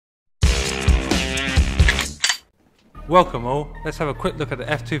Welcome all, let's have a quick look at the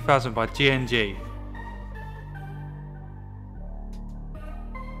F2000 by G&G.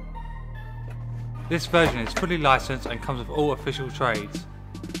 This version is fully licensed and comes with all official trades.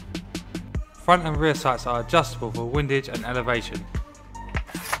 Front and rear sights are adjustable for windage and elevation.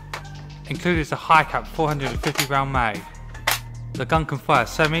 Included is a high cap 450 round mag. The gun can fire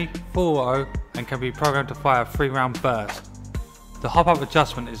semi, full auto and can be programmed to fire a 3-round burst. The hop-up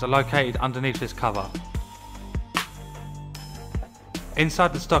adjustment is located underneath this cover.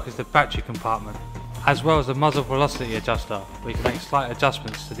 Inside the stock is the battery compartment, as well as the muzzle velocity adjuster, where you can make slight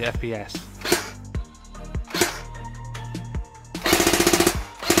adjustments to the FPS.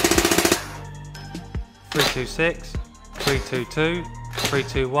 .326, .322,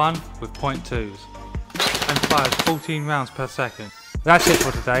 .321 with .2s, and fires 14 rounds per second. That's it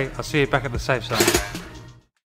for today, I'll see you back at the safe zone.